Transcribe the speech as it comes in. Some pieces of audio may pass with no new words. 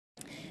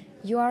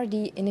You are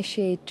the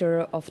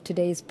initiator of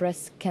today's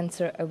breast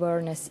cancer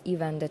awareness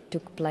event that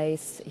took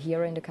place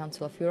here in the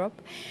Council of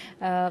Europe.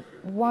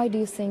 Why do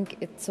you think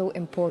it's so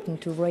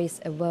important to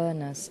raise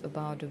awareness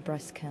about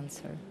breast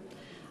cancer?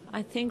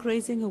 I think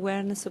raising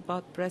awareness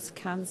about breast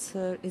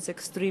cancer is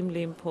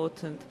extremely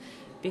important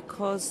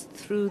because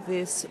through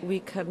this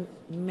we can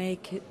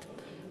make it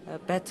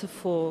better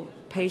for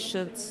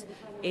patients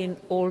in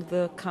all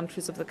the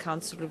countries of the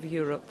Council of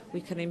Europe. We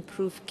can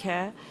improve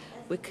care,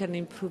 we can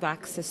improve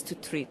access to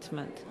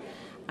treatment.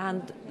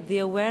 And the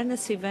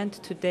awareness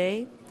event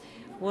today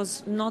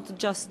was not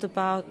just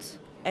about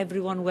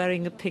everyone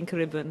wearing a pink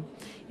ribbon.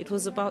 It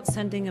was about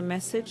sending a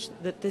message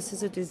that this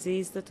is a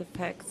disease that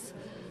affects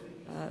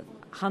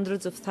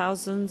hundreds of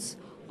thousands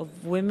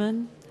of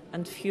women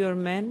and fewer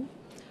men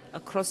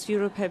across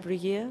Europe every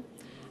year,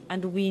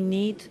 and we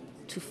need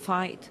to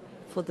fight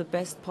for the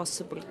best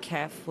possible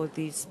care for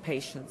these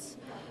patients.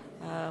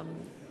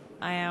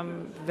 I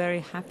am very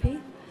happy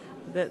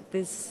that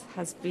this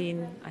has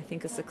been, I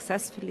think, a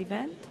successful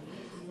event,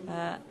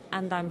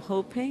 and I'm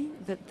hoping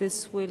that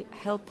this will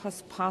help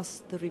us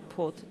pass the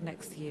report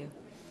next year.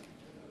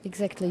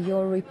 Exactly,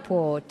 your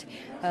report.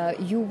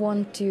 You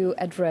want to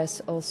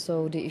address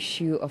also the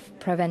issue of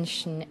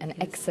prevention and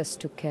access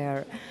to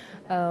care.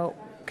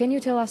 Can you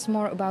tell us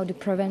more about the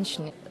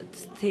prevention?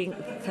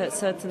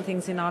 Certain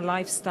things in our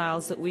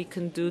lifestyles that we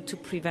can do to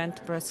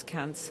prevent breast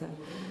cancer.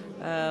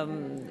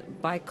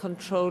 By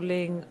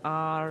controlling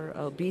our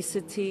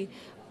obesity,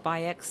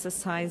 by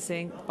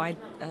exercising, by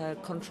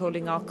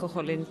controlling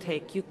alcohol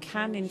intake, you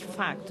can in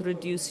fact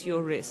reduce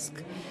your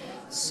risk.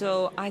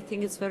 So I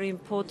think it's very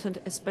important,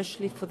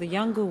 especially for the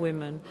younger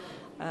women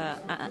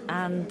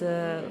and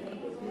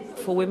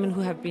for women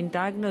who have been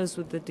diagnosed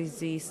with the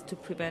disease, to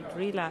prevent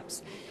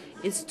relapse,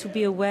 is to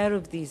be aware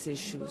of these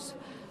issues.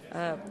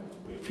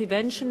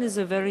 Prevention is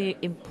a very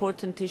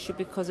important issue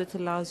because it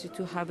allows you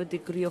to have a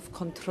degree of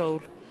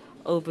control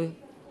over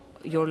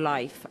your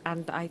life.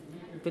 And I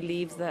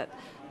believe that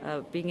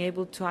being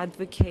able to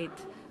advocate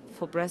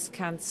for breast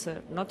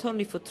cancer, not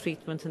only for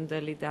treatment and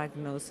early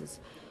diagnosis,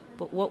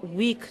 but what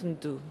we can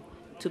do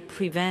to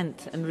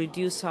prevent and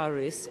reduce our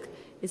risk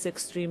is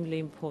extremely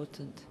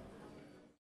important.